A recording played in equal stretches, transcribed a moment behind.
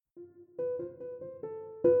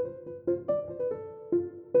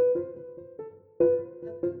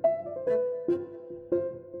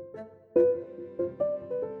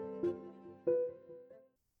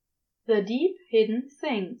The Deep Hidden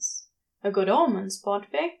Things. A Good Omens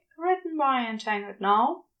Podfic, written by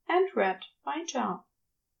entanglednow and read by John.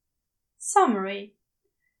 Summary.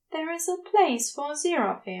 There is a place for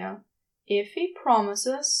Aziraphale, if he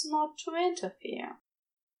promises not to interfere.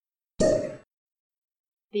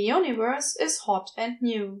 The universe is hot and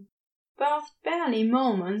new, birthed barely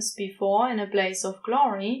moments before in a blaze of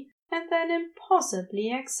glory, and then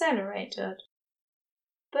impossibly accelerated.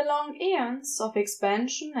 The long eons of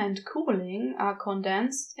expansion and cooling are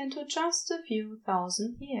condensed into just a few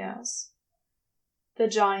thousand years. The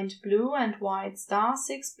giant blue and white stars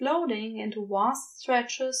exploding into vast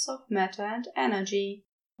stretches of matter and energy,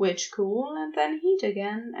 which cool and then heat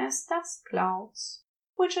again as dust clouds,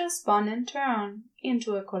 which are spun in turn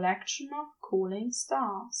into a collection of cooling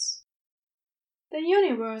stars. The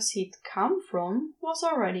universe he'd come from was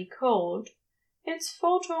already cold, its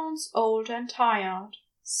photons old and tired,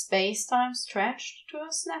 space-time stretched to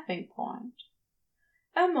a snapping point,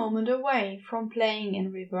 a moment away from playing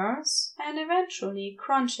in reverse and eventually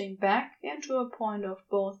crunching back into a point of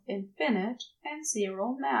both infinite and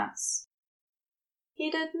zero mass.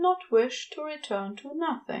 He did not wish to return to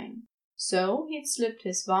nothing, so he'd slipped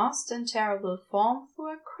his vast and terrible form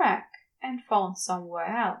through a crack and found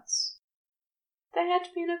somewhere else. There had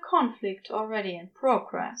been a conflict already in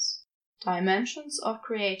progress, dimensions of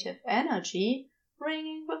creative energy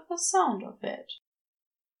ringing with the sound of it.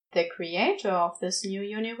 The creator of this new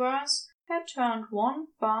universe had turned one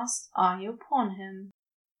vast eye upon him.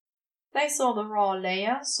 They saw the raw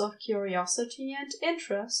layers of curiosity and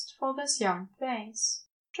interest for this young place,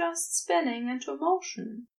 just spinning into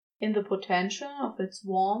motion, in the potential of its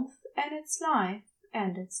warmth and its life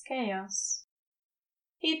and its chaos.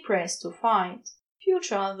 He'd braced to fight,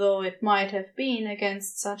 future though it might have been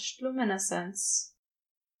against such luminescence.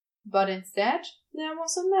 But instead there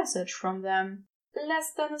was a message from them,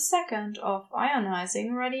 less than a second of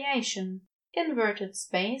ionizing radiation, inverted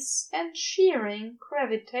space, and shearing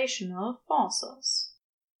gravitational forces.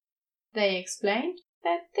 They explained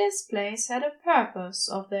that this place had a purpose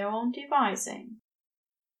of their own devising,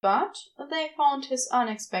 but they found his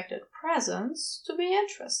unexpected presence to be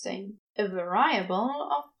interesting, a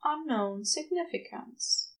variable of unknown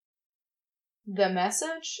significance. The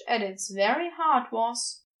message at its very heart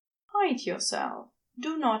was, "Hide yourself,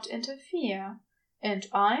 do not interfere, and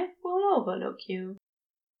I will overlook you."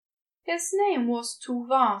 His name was too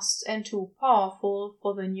vast and too powerful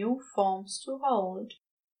for the new forms to hold.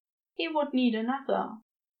 He would need another.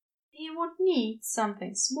 He would need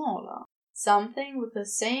something smaller, something with the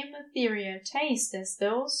same ethereal taste as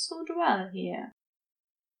those who dwell here.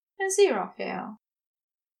 Aziraphale.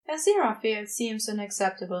 Aziraphale seems an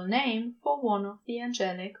acceptable name for one of the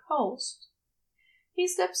angelic host. He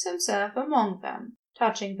slips himself among them,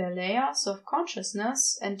 touching their layers of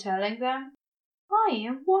consciousness and telling them, "I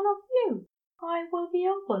am one of you. I will be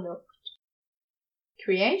overlooked."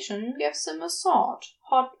 Creation gives him a sword,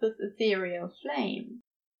 hot with ethereal flame.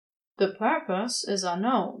 The purpose is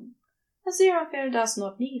unknown. Aziraphale does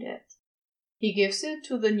not need it. He gives it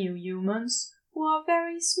to the new humans, who are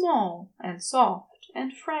very small and soft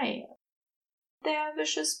and frail. They are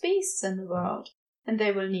vicious beasts in the world, and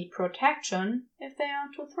they will need protection if they are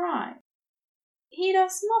to thrive. He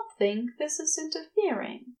does not think this is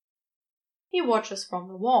interfering. He watches from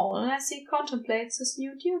the wall as he contemplates his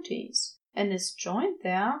new duties, and is joined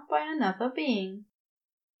there by another being.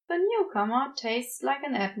 The newcomer tastes like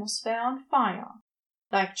an atmosphere on fire,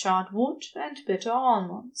 like charred wood and bitter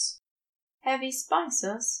almonds, heavy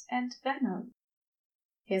spices and venom.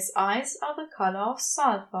 His eyes are the color of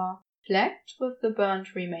sulfur, flecked with the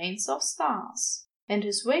burnt remains of stars, and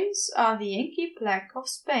his wings are the inky black of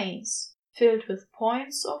space, filled with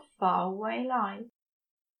points of faraway light.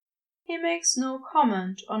 He makes no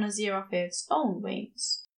comment on Aziraphale's own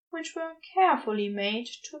wings, which were carefully made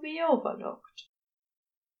to be overlooked.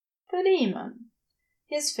 The demon.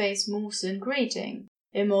 His face moves in greeting,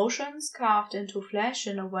 emotions carved into flesh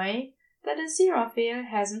in a way that Aziraphale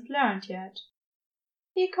hasn't learned yet.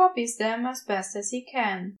 He copies them as best as he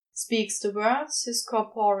can, speaks the words his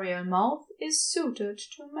corporeal mouth is suited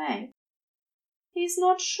to make. He's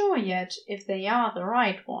not sure yet if they are the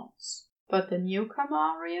right ones, but the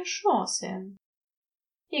newcomer reassures him.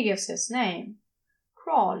 He gives his name,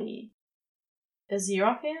 Crawley.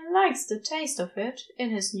 Aziraphale likes the taste of it in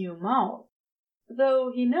his new mouth,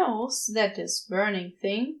 though he knows that this burning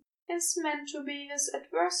thing is meant to be his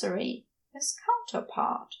adversary, his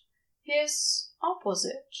counterpart, his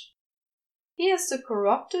opposite. He is the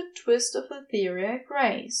corrupted twist of ethereal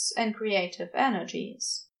grace and creative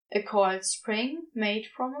energies, a coiled spring made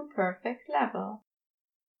from a perfect level.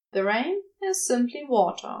 The rain is simply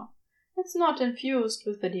water, It's not infused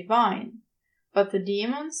with the divine, but the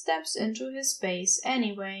demon steps into his space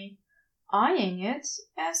anyway, eyeing it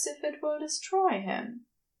as if it will destroy him.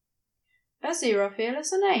 Aziraphale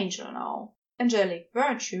is an angel now. Angelic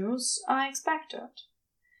virtues are expected.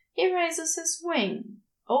 He raises his wing,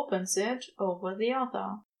 opens it over the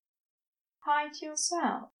other. Hide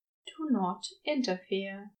yourself. Do not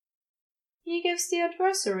interfere. He gives the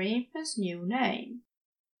adversary his new name.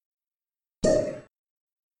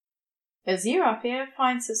 Aziraphale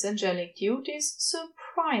finds his angelic duties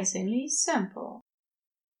surprisingly simple.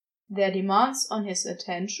 Their demands on his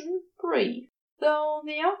attention brief, though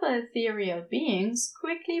the other ethereal beings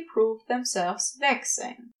quickly prove themselves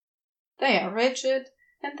vexing. They are rigid,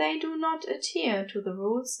 and they do not adhere to the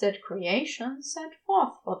rules that creation set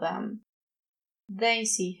forth for them. They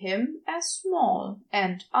see him as small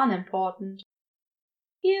and unimportant.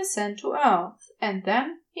 He is sent to Earth, and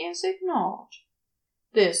then he is ignored.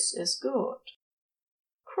 This is good.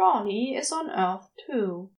 Crowley is on Earth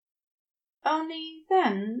too. Only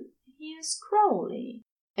then he is Crowley,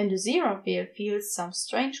 and Aziraphale feels some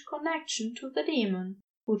strange connection to the demon,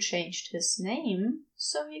 who changed his name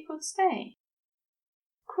so he could stay.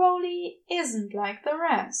 Crowley isn't like the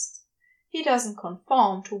rest. He doesn't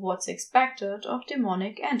conform to what's expected of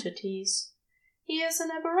demonic entities. He is an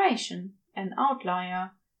aberration, an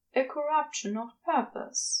outlier, a corruption of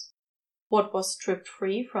purpose. What was stripped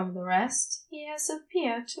free from the rest he has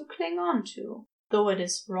appeared to cling on to, though it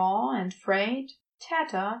is raw and frayed,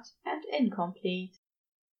 tattered and incomplete.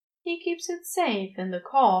 He keeps it safe in the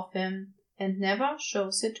core of him and never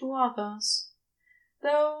shows it to others,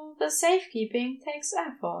 though the safekeeping takes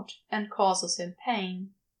effort and causes him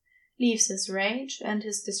pain, leaves his rage and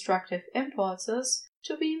his destructive impulses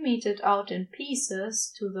to be meted out in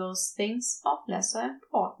pieces to those things of lesser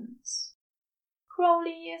importance.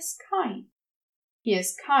 Crowley is kind. He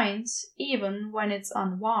is kind even when it's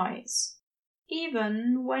unwise,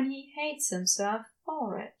 even when he hates himself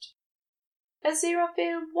for it.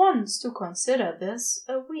 Aziraphale wants to consider this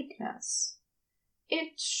a weakness.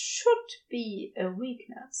 It should be a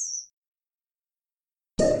weakness.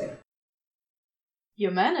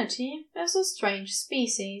 Humanity is a strange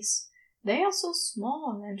species. They are so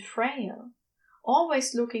small and frail,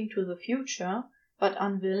 always looking to the future, but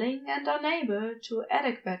unwilling and unable to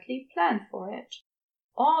adequately plan for it,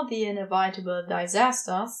 or the inevitable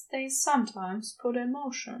disasters they sometimes put in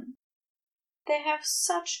motion. They have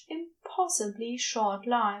such impossibly short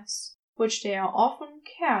lives, which they are often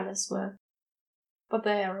careless with, but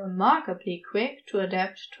they are remarkably quick to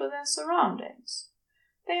adapt to their surroundings.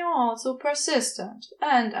 They are also persistent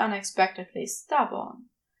and unexpectedly stubborn,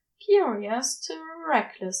 curious to a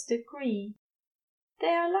reckless degree. They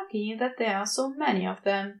are lucky that there are so many of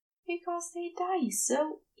them, because they die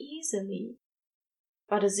so easily.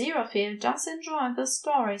 But Aziraphale does enjoy the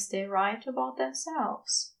stories they write about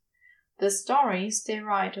themselves, the stories they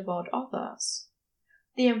write about others,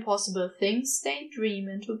 the impossible things they dream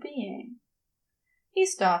into being. He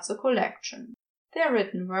starts a collection, their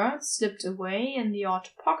written words slipped away in the odd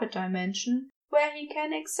pocket dimension where he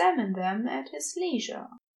can examine them at his leisure.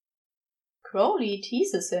 Crowley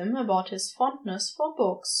teases him about his fondness for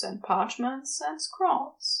books and parchments and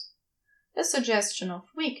scrolls, a suggestion of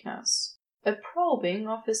weakness, a probing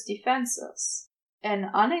of his defenses, an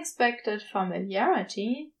unexpected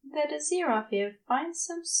familiarity that Aziraphale finds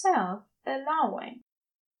himself allowing.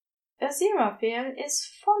 Aziraphale is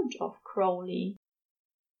fond of Crowley.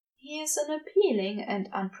 He is an appealing and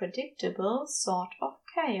unpredictable sort of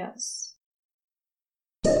chaos.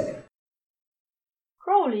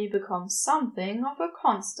 Crowley becomes something of a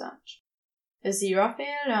constant.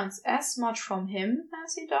 Aziraphale learns as much from him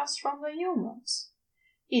as he does from the humans.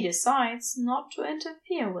 He decides not to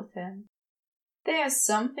interfere with him. There is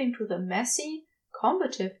something to the messy,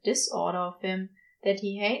 combative disorder of him that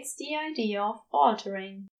he hates the idea of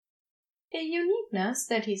altering, a uniqueness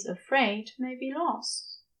that he's afraid may be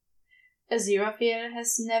lost. Aziraphale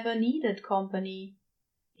has never needed company.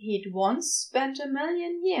 He'd once spent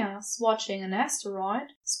 1,000,000 years watching an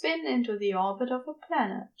asteroid spin into the orbit of a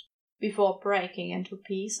planet, before breaking into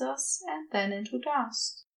pieces and then into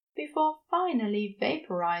dust, before finally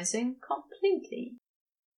vaporizing completely.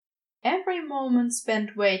 Every moment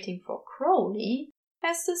spent waiting for Crowley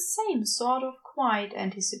has the same sort of quiet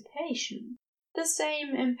anticipation, the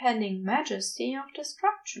same impending majesty of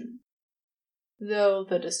destruction, though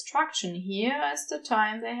the destruction here is the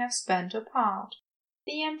time they have spent apart,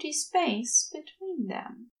 the empty space between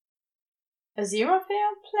them.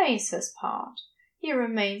 Aziraphale plays his part. He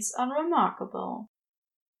remains unremarkable.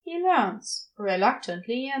 He learns,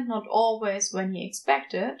 reluctantly and not always when he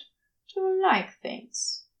expected, to like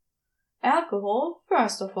things. Alcohol,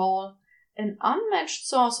 first of all, an unmatched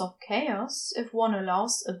source of chaos if one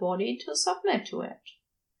allows a body to submit to it.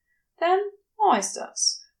 Then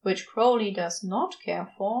oysters, which Crowley does not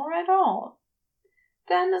care for at all.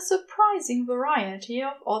 Then a surprising variety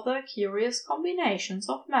of other curious combinations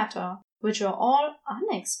of matter, which are all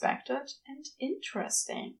unexpected and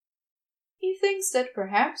interesting. He thinks that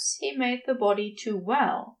perhaps he made the body too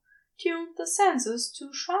well, tuned the senses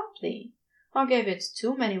too sharply, or gave it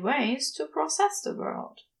too many ways to process the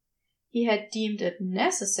world. He had deemed it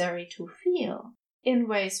necessary to feel, in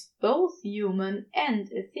ways both human and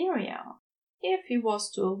ethereal, if he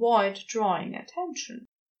was to avoid drawing attention.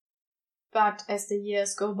 But as the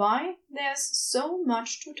years go by, there's so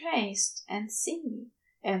much to taste and see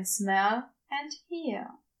and smell and hear.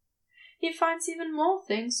 He finds even more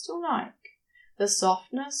things to like. The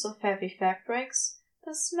softness of heavy fabrics,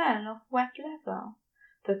 the smell of wet leather,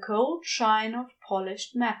 the cold shine of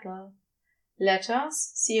polished metal,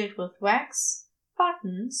 letters sealed with wax,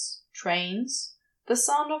 buttons, trains, the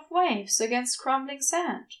sound of waves against crumbling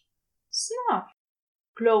sand, snuff,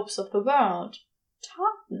 globes of the world,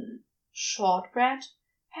 tartan, shortbread,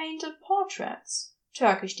 painted portraits,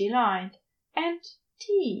 Turkish delight, and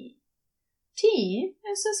tea. Tea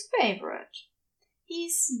is his favorite.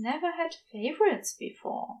 He's never had favorites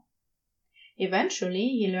before. Eventually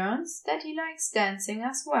he learns that he likes dancing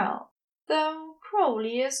as well, though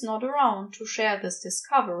Crowley is not around to share this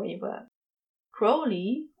discovery with.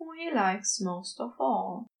 Crowley, who he likes most of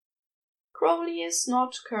all. Crowley is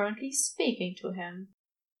not currently speaking to him.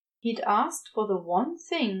 He'd asked for the one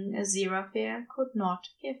thing Aziraphale could not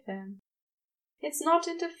give him. It's not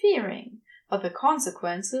interfering, but the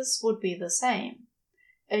consequences would be the same.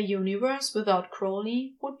 A universe without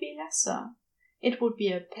Crowley would be lesser. It would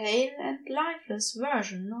be a pale and lifeless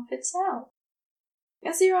version of itself.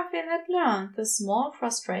 Aziraphale had learned the small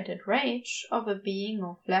frustrated rage of a being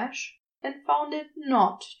of flesh and found it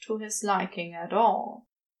not to his liking at all.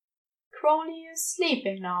 Crowley is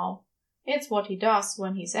sleeping now. It's what he does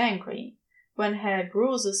when he's angry, when hell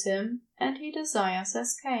bruises him and he desires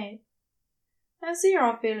escape.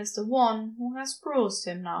 Aziraphale is the one who has bruised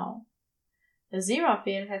him now.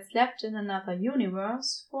 Aziraphale had slept in another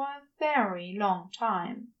universe for a very long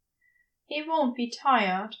time. He won't be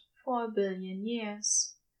tired for 1 billion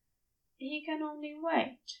years. He can only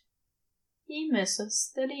wait. He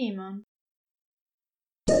misses the demon.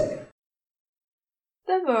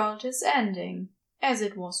 The world is ending, as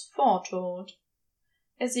it was foretold.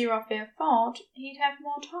 Aziraphale thought he'd have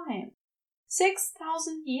more time.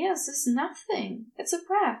 6,000 years is nothing. It's a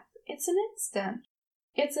breath. It's an instant.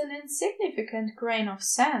 It's an insignificant grain of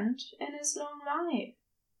sand in his long life.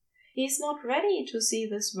 He's not ready to see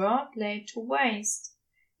this world laid to waste.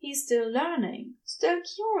 He's still learning, still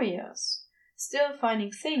curious, still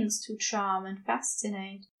finding things to charm and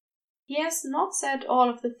fascinate. He has not said all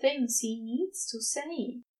of the things he needs to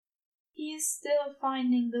say. He is still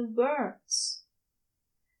finding the words.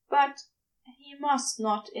 But he must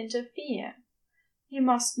not interfere. He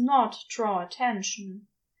must not draw attention.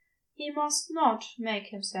 He must not make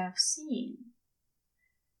himself seen.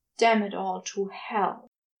 Damn it all to hell.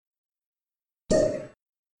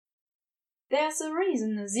 There's a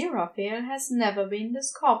reason Aziraphale has never been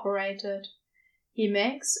discorporated. He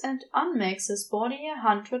makes and unmakes his body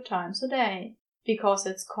 100 times a day, because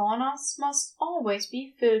its corners must always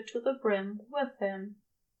be filled to the brim with him.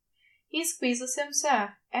 He squeezes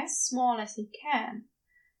himself as small as he can,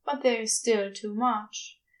 but there is still too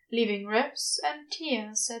much, leaving ribs and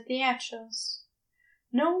tears at the edges.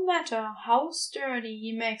 No matter how sturdy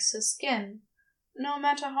he makes his skin, no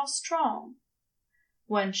matter how strong.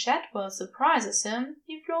 When Shadwell surprises him,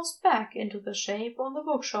 he flows back into the shape on the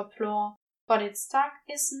bookshop floor, but its tug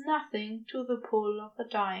is nothing to the pull of a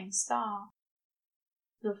dying star.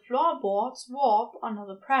 The floorboards warp under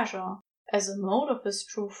the pressure, as a mote of his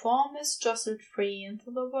true form is jostled free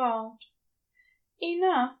into the world.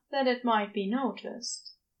 Enough that it might be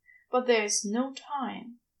noticed. But there is no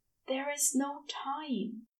time. There is no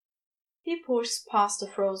time. He pushes past the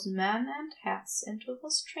frozen man and heads into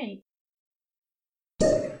the street.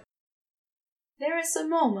 There is a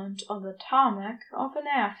moment on the tarmac of an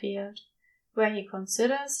airfield where he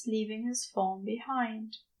considers leaving his form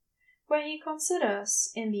behind, where he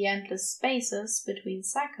considers, in the endless spaces between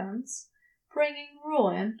seconds, bringing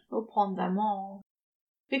ruin upon them all.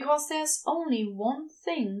 Because there's only one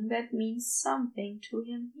thing that means something to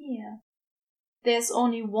him here. There's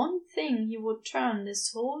only one thing he would turn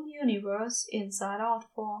this whole universe inside out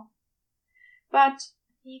for. But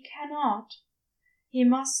he cannot. He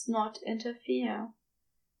must not interfere.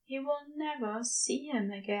 He will never see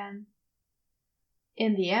him again.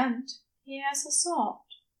 In the end, He has a sword.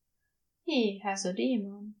 He has a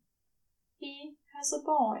demon. He has a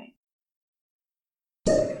boy.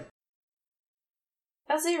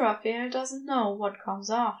 Aziraphale doesn't know what comes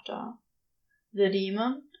after. The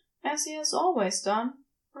demon, as he has always done,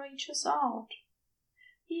 reaches out.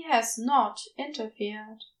 He has not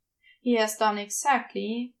interfered. He has done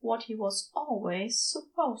exactly what he was always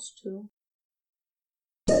supposed to.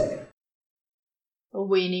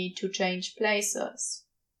 We need to change places.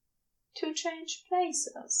 To change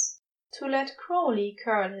places. To let Crowley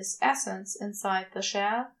curl his essence inside the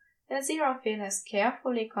shell that Aziraphale has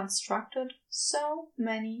carefully constructed so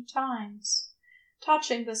many times,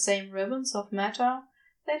 touching the same ribbons of matter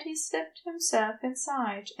that he slipped himself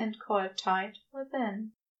inside and coiled tight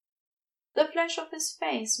within. The flesh of his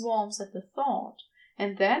face warms at the thought,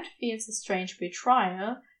 and then feels a strange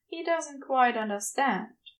betrayal he doesn't quite understand.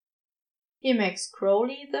 He makes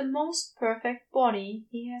Crowley the most perfect body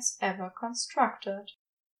he has ever constructed.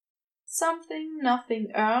 Something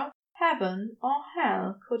nothing earth, heaven, or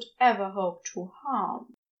hell could ever hope to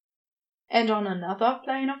harm. And on another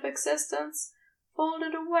plane of existence,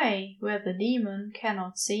 folded away where the demon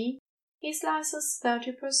cannot see, he slices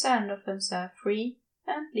 30% of himself free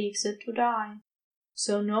and leaves it to die,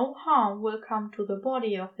 so no harm will come to the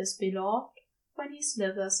body of his beloved when he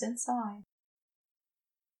slithers inside.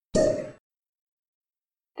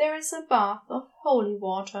 There is a bath of holy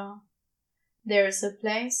water. There is a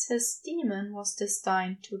place his demon was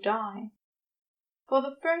destined to die. For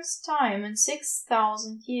the first time in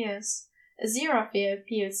 6,000 years, Aziraphale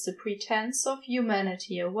peels the pretense of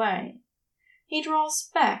humanity away. He draws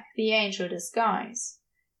back the angel disguise,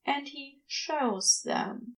 and he shows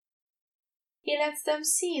them. He lets them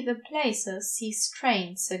see the places he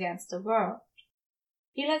strains against the world.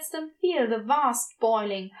 He lets them feel the vast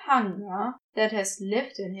boiling hunger that has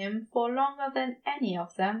lived in him for longer than any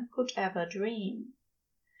of them could ever dream.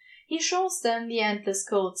 He shows them the endless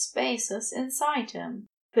cold spaces inside him,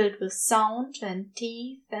 filled with sound and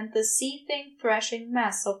teeth and the seething, thrashing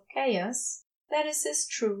mass of chaos that is his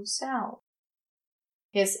true self.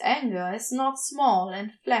 His anger is not small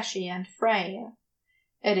and fleshy and frail.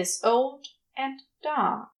 It is old and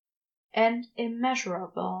dark and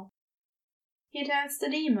immeasurable. He tells the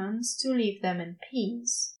demons to leave them in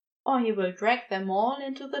peace, or he will drag them all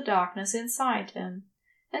into the darkness inside him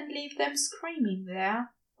and leave them screaming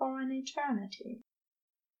there for an eternity.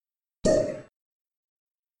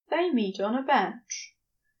 They meet on a bench.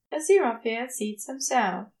 Aziraphale seats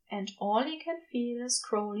himself, and all he can feel is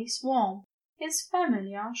Crowley's warmth, his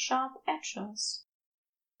familiar sharp edges.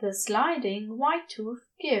 The sliding, white-toothed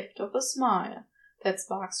gift of a smile that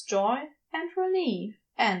sparks joy and relief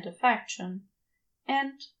and affection,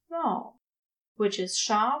 and love, which is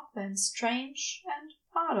sharp and strange and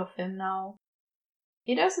part of him now.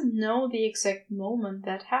 He doesn't know the exact moment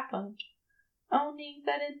that happened, only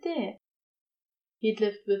that it did. He'd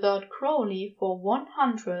lived without Crowley for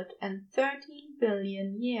 113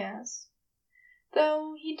 billion years,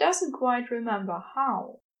 though he doesn't quite remember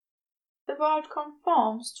how. The world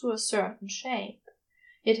conforms to a certain shape.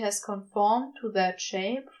 It has conformed to that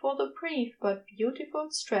shape for the brief but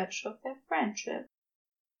beautiful stretch of their friendship.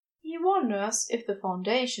 He wonders if the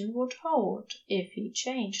foundation would hold if he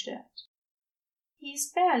changed it.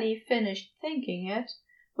 He's barely finished thinking it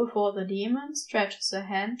before the demon stretches a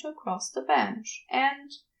hand across the bench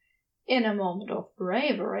and, in a moment of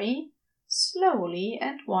bravery, slowly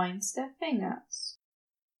entwines their fingers.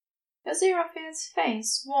 Aziraphale's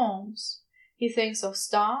face warms. He thinks of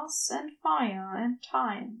stars and fire and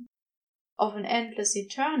time, of an endless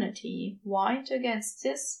eternity white against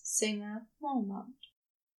this single moment.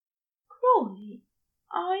 Crowley,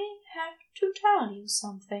 I have to tell you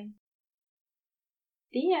something.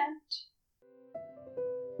 The end.